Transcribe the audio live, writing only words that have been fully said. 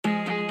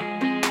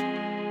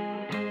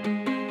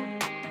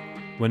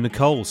When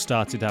Nicole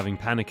started having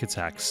panic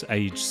attacks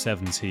aged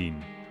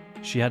 17,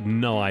 she had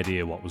no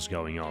idea what was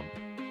going on.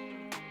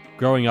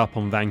 Growing up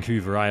on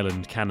Vancouver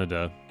Island,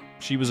 Canada,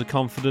 she was a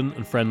confident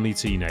and friendly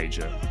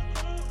teenager,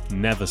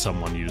 never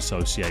someone you'd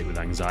associate with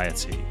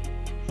anxiety.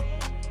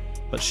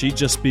 But she'd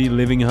just be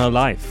living her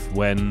life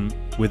when,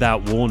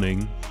 without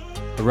warning,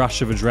 a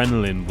rush of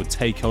adrenaline would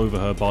take over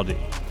her body.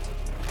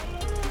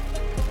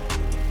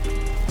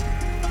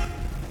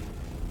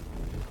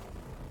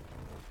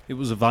 It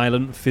was a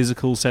violent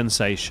physical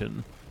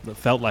sensation that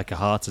felt like a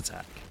heart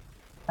attack.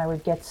 I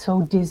would get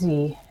so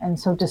dizzy and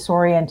so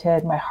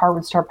disoriented, my heart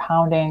would start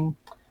pounding,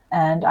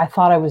 and I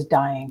thought I was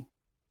dying.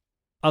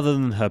 Other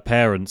than her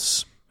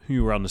parents,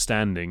 who were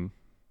understanding,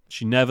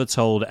 she never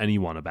told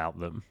anyone about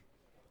them.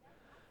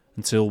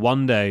 Until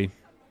one day,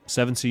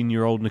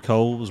 17-year-old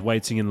Nicole was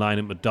waiting in line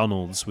at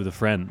McDonald's with a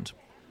friend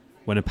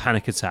when a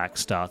panic attack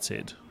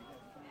started.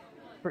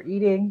 We're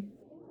eating,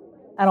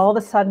 and all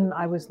of a sudden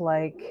I was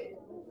like,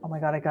 oh my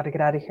God, I got to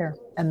get out of here.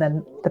 And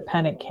then the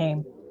panic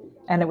came.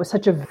 And it was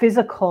such a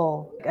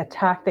physical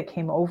attack that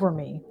came over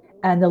me.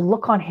 And the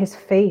look on his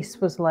face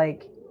was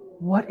like,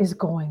 what is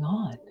going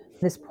on?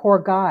 This poor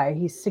guy,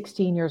 he's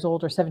 16 years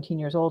old or 17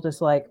 years old, is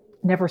like,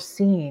 never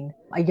seen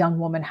a young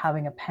woman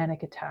having a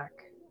panic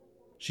attack.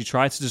 She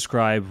tried to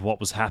describe what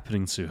was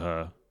happening to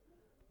her,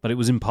 but it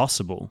was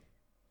impossible.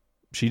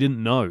 She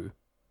didn't know.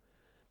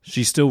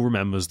 She still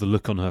remembers the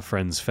look on her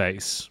friend's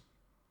face.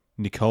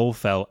 Nicole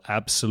felt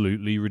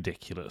absolutely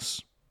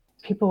ridiculous.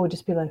 People would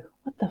just be like,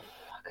 what the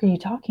fuck are you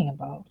talking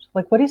about?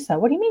 Like, what is that?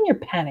 What do you mean you're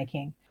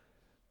panicking?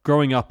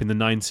 Growing up in the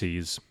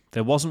 90s,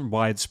 there wasn't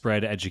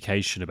widespread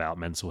education about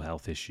mental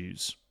health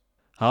issues.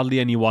 Hardly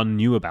anyone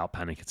knew about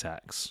panic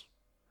attacks.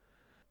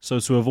 So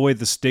to avoid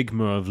the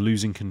stigma of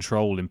losing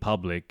control in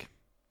public,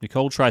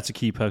 Nicole tried to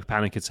keep her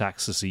panic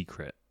attacks a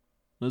secret,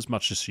 as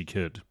much as she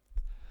could.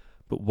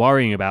 But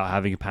worrying about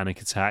having a panic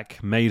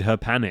attack made her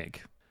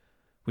panic,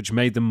 which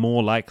made them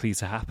more likely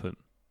to happen.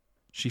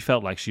 She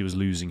felt like she was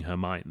losing her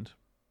mind.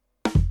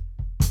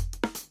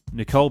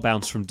 Nicole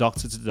bounced from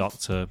doctor to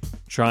doctor,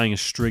 trying a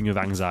string of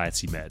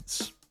anxiety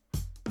meds.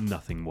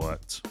 Nothing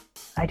worked.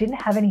 I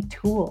didn't have any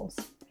tools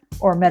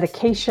or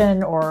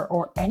medication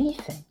or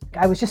anything.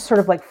 I was just sort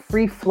of like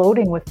free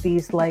floating with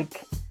these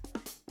like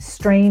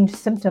strange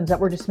symptoms that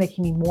were just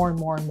making me more and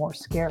more and more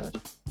scared.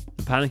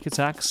 The panic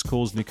attacks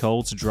caused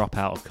Nicole to drop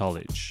out of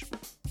college,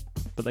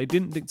 but they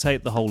didn't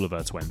dictate the whole of her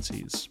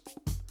 20s.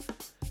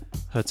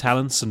 Her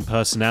talents and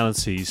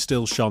personality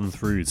still shone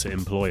through to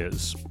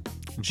employers,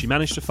 and she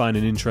managed to find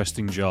an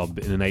interesting job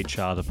in an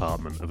HR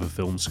department of a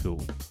film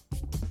school.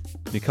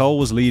 Nicole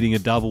was leading a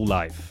double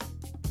life.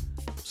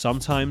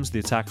 Sometimes the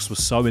attacks were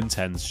so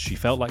intense she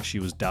felt like she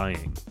was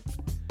dying.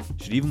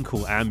 She'd even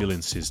call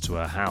ambulances to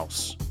her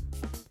house.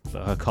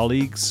 But her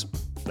colleagues,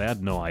 they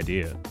had no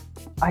idea.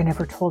 I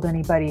never told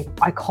anybody.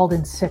 I called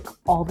in sick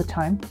all the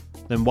time.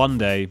 Then one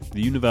day,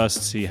 the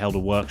university held a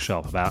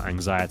workshop about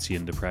anxiety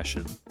and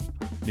depression.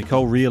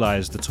 Nicole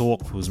realised the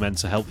talk was meant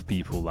to help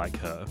people like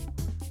her.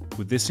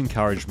 With this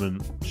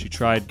encouragement, she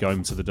tried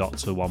going to the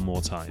doctor one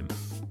more time.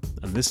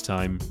 And this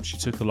time, she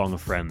took along a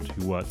friend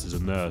who worked as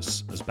a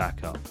nurse as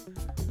backup.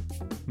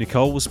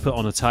 Nicole was put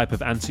on a type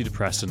of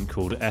antidepressant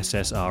called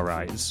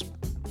SSRIs,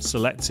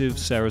 selective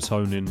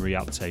serotonin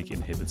reuptake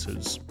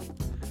inhibitors,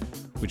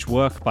 which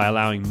work by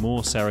allowing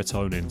more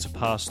serotonin to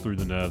pass through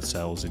the nerve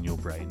cells in your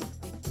brain.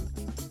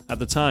 At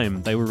the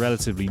time, they were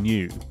relatively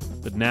new,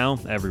 but now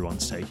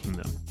everyone's taking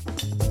them.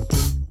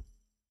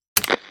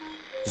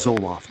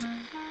 Zoloft.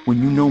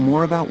 When you know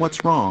more about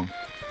what's wrong,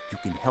 you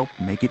can help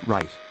make it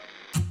right.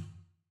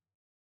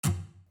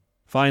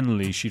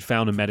 Finally, she'd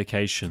found a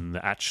medication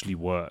that actually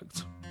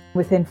worked.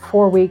 Within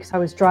 4 weeks, I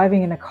was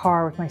driving in a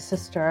car with my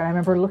sister, and I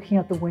remember looking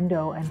out the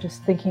window and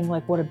just thinking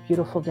like what a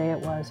beautiful day it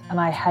was. And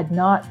I had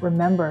not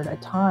remembered a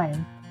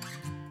time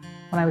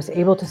when I was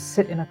able to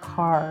sit in a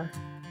car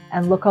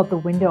and look out the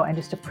window and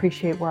just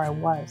appreciate where I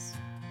was.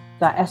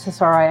 That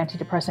SSRI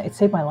antidepressant, it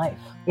saved my life.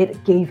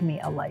 It gave me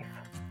a life.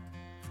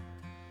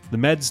 The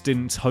meds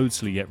didn't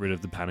totally get rid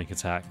of the panic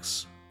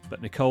attacks,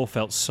 but Nicole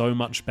felt so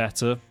much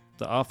better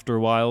that after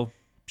a while,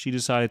 she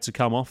decided to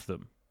come off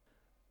them.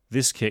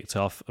 This kicked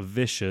off a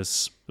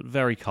vicious, but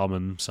very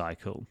common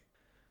cycle.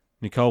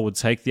 Nicole would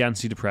take the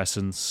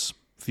antidepressants,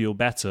 feel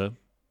better,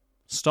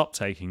 stop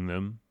taking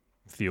them,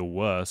 feel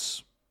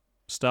worse,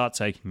 start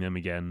taking them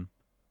again,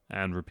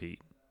 and repeat.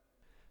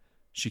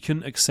 She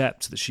couldn't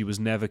accept that she was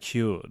never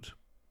cured,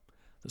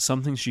 that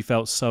something she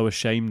felt so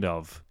ashamed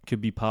of could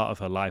be part of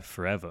her life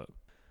forever.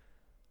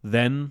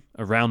 Then,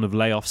 a round of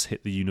layoffs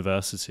hit the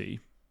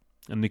university,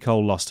 and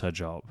Nicole lost her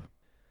job.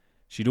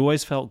 She'd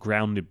always felt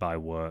grounded by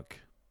work,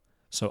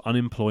 so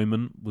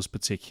unemployment was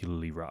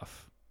particularly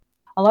rough.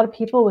 A lot of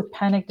people with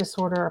panic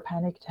disorder or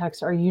panic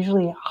attacks are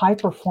usually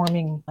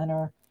high-performing and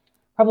are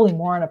probably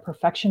more on a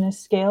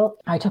perfectionist scale.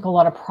 I took a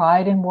lot of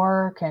pride in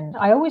work, and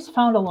I always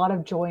found a lot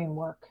of joy in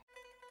work.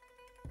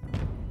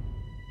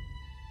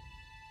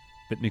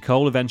 But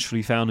Nicole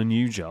eventually found a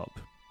new job.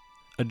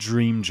 A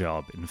dream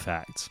job, in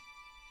fact.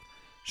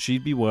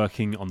 she'd be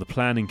working on the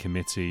planning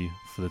committee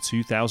for the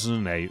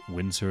 2008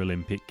 Winter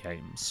Olympic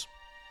Games.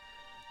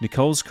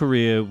 Nicole's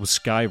career was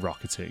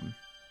skyrocketing.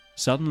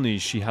 Suddenly,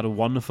 she had a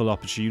wonderful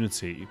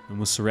opportunity and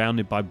was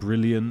surrounded by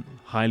brilliant,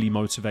 highly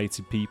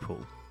motivated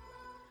people.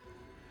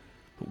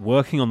 But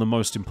working on the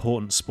most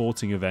important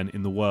sporting event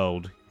in the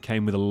world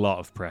came with a lot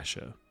of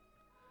pressure.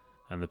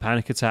 And the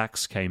panic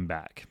attacks came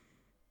back.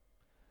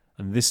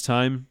 And this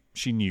time,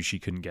 she knew she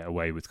couldn't get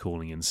away with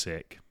calling in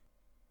sick.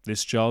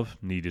 This job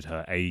needed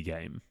her A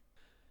game.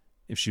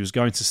 If she was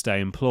going to stay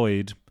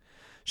employed,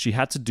 she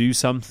had to do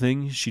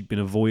something she'd been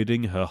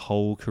avoiding her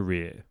whole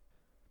career.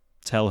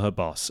 Tell her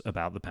boss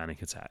about the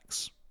panic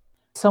attacks.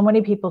 So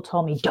many people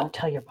told me, don't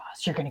tell your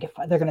boss, you're going to get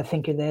fired. They're going to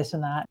think you're this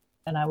and that.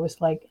 And I was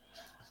like,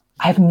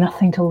 I have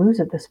nothing to lose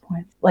at this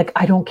point. Like,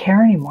 I don't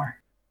care anymore.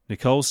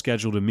 Nicole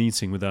scheduled a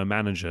meeting with her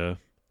manager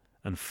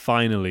and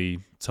finally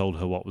told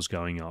her what was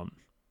going on.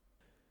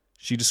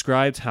 She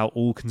described how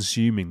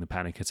all-consuming the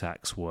panic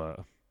attacks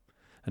were,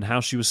 and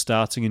how she was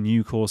starting a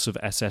new course of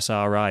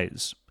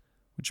SSRIs,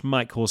 which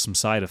might cause some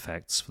side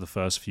effects for the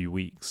first few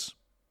weeks.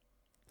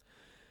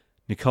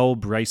 Nicole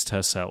braced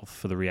herself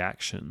for the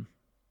reaction,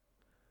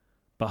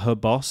 but her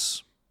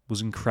boss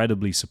was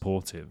incredibly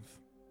supportive.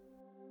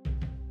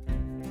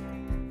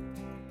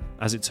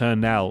 As it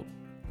turned out,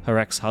 her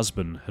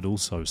ex-husband had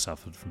also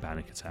suffered from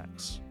panic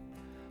attacks,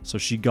 so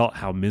she got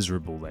how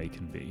miserable they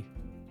can be.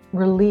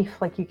 Relief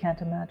like you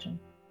can't imagine.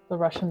 The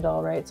Russian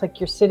doll, right? It's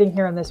like you're sitting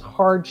here in this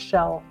hard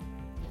shell,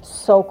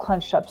 so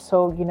clenched up,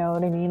 so, you know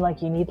what I mean?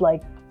 Like you need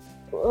like,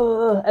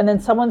 ugh. And then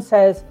someone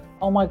says,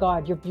 oh my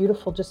God, you're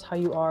beautiful just how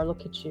you are,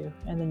 look at you.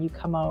 And then you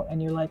come out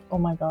and you're like, oh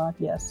my God,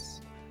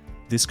 yes.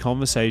 This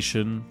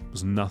conversation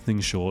was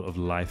nothing short of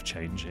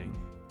life-changing.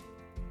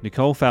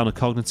 Nicole found a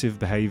cognitive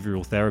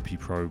behavioral therapy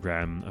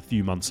program a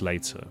few months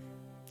later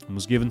and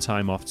was given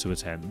time off to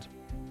attend.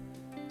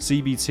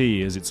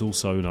 CBT, as it's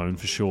also known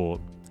for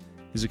short,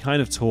 is a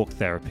kind of talk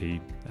therapy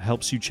that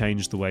helps you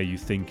change the way you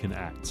think and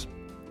act,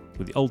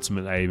 with the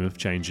ultimate aim of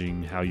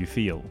changing how you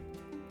feel.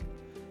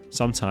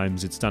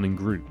 Sometimes it's done in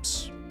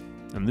groups,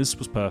 and this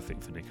was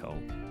perfect for Nicole.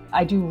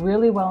 I do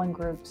really well in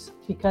groups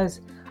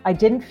because I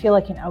didn't feel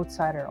like an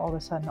outsider all of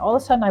a sudden. All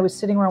of a sudden I was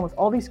sitting around with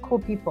all these cool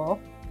people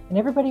and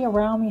everybody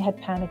around me had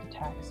panic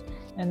attacks.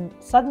 And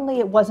suddenly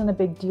it wasn't a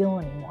big deal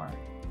anymore.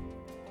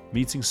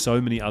 Meeting so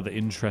many other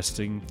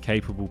interesting,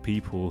 capable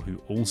people who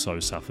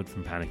also suffered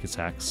from panic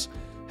attacks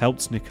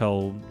helped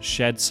Nicole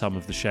shed some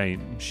of the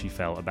shame she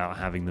felt about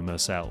having them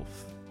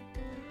herself.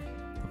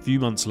 A few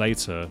months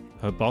later,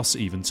 her boss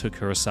even took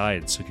her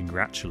aside to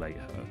congratulate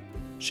her.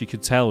 She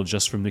could tell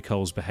just from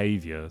Nicole's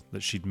behaviour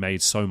that she'd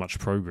made so much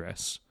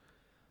progress.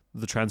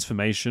 The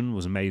transformation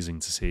was amazing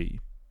to see.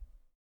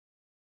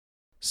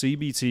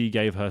 CBT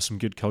gave her some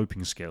good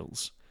coping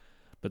skills,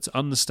 but to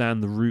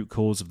understand the root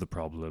cause of the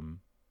problem,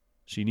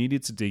 she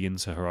needed to dig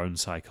into her own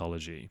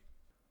psychology.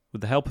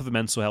 With the help of a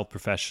mental health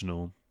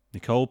professional,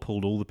 Nicole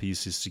pulled all the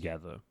pieces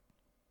together.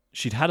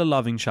 She'd had a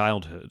loving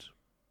childhood,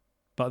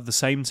 but at the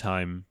same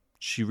time,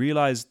 she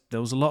realised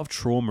there was a lot of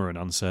trauma and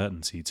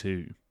uncertainty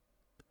too.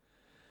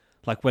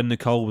 Like when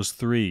Nicole was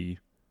 3,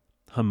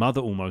 her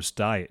mother almost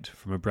died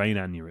from a brain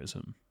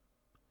aneurysm.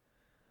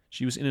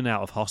 She was in and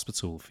out of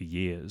hospital for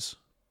years.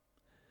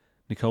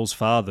 Nicole's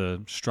father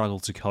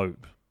struggled to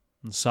cope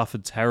and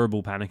suffered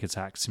terrible panic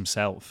attacks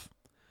himself,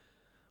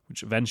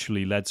 which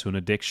eventually led to an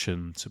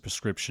addiction to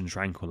prescription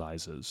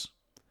tranquilizers.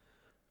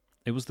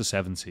 It was the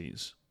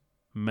 70s.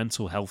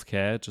 Mental health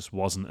care just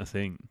wasn't a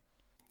thing.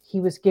 He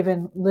was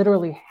given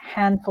literally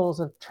handfuls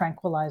of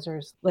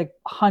tranquilizers, like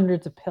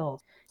hundreds of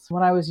pills. So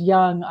when I was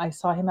young, I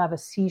saw him have a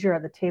seizure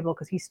at the table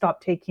because he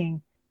stopped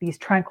taking these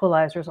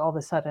tranquilizers all of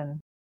a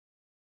sudden.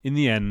 In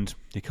the end,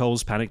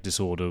 Nicole's panic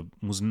disorder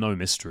was no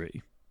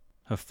mystery.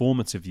 Her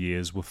formative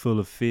years were full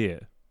of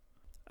fear.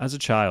 As a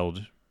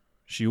child,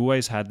 she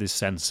always had this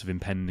sense of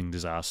impending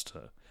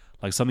disaster,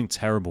 like something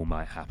terrible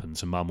might happen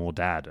to mum or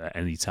dad at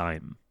any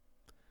time.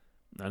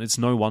 And it's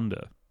no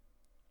wonder.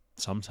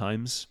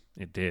 Sometimes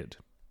it did.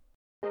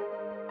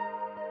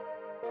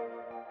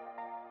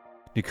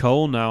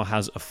 Nicole now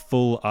has a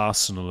full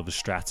arsenal of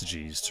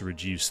strategies to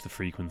reduce the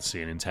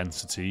frequency and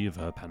intensity of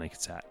her panic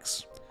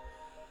attacks.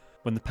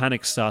 When the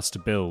panic starts to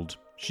build,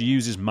 she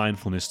uses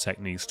mindfulness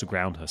techniques to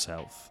ground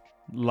herself,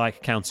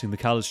 like counting the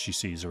colours she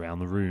sees around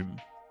the room,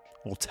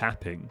 or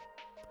tapping,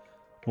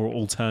 or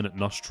alternate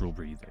nostril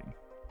breathing.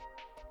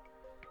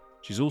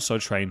 She's also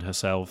trained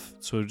herself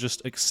to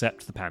just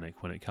accept the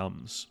panic when it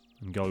comes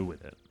and go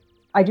with it.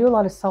 I do a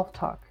lot of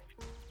self-talk.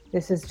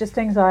 This is just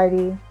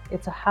anxiety.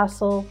 It's a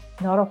hassle,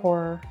 not a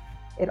horror.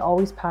 It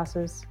always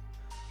passes.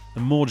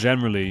 And more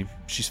generally,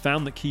 she's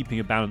found that keeping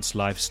a balanced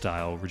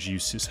lifestyle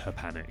reduces her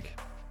panic,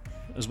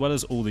 as well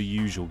as all the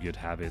usual good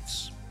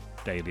habits: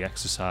 daily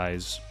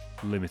exercise,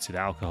 limited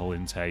alcohol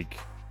intake,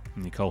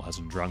 Nicole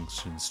hasn't drunk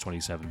since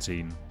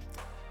 2017,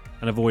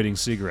 and avoiding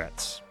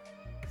cigarettes.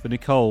 For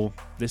Nicole,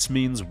 this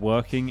means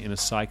working in a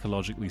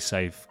psychologically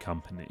safe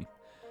company.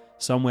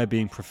 Somewhere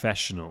being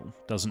professional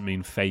doesn't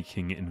mean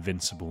faking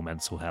invincible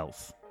mental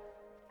health.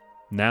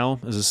 Now,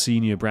 as a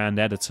senior brand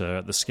editor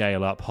at the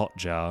scale-up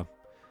Hotjar,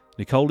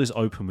 Nicole is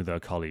open with her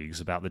colleagues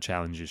about the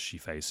challenges she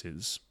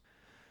faces.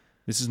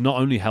 This has not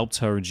only helped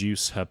her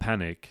reduce her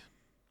panic,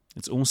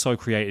 it's also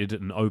created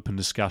an open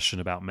discussion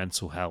about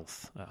mental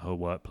health at her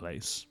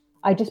workplace.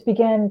 I just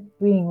began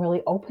being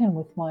really open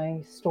with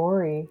my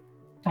story.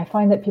 I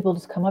find that people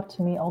just come up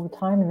to me all the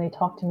time and they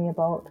talk to me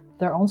about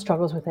their own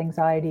struggles with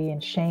anxiety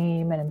and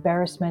shame and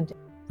embarrassment.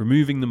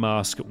 Removing the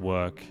mask at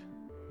work,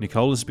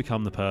 Nicole has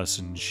become the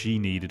person she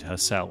needed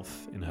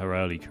herself in her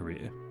early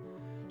career.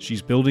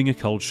 She's building a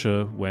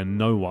culture where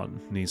no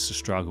one needs to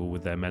struggle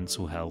with their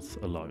mental health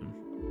alone.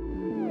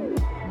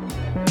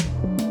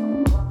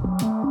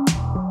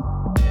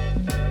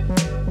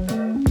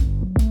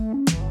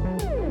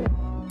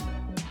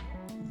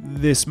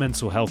 This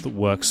mental health at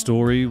work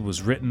story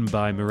was written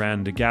by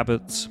Miranda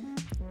Gabbett,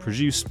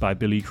 produced by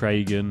Billy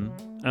Cragen,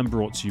 and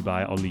brought to you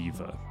by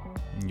Oliva,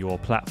 your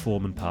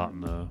platform and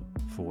partner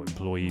for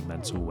employee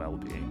mental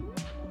well-being.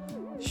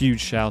 Huge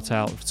shout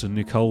out to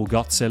Nicole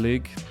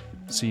Gottselig,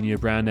 senior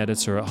brand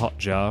editor at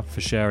Hotjar,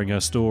 for sharing her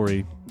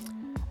story.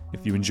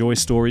 If you enjoy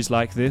stories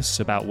like this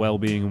about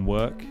well-being and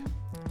work,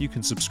 you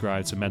can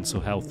subscribe to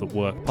Mental Health at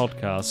Work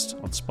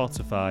podcast on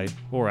Spotify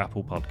or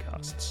Apple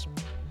Podcasts.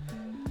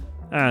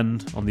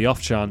 And on the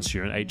off chance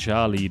you're an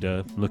HR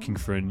leader looking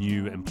for a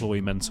new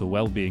employee mental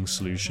well-being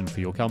solution for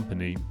your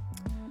company,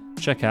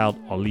 check out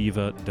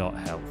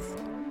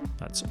oliva.health.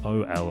 That's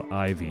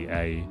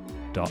OLIVA.health.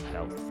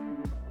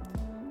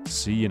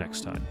 See you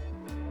next time.